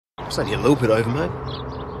It's only a little bit over, mate.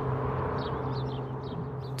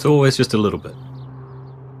 It's always just a little bit.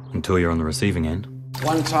 Until you're on the receiving end.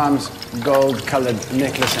 1 times gold-coloured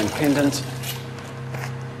necklace and pendant.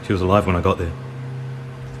 She was alive when I got there.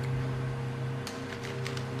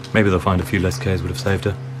 Maybe they'll find a few less Ks would have saved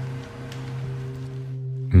her.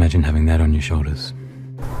 Imagine having that on your shoulders.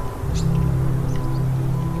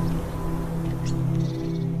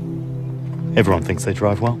 Everyone thinks they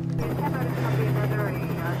drive well.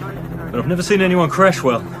 But I've never seen anyone crash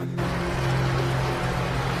well.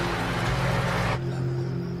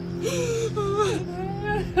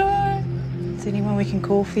 Is there anyone we can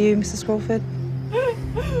call for you, Mrs. Crawford?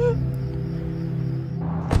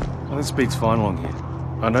 I think speed's fine along here.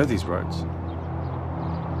 I know these roads.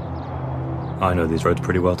 I know these roads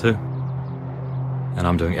pretty well too. And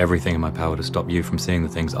I'm doing everything in my power to stop you from seeing the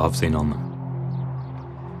things I've seen on them.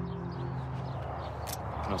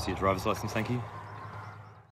 Can I see your driver's license, thank you?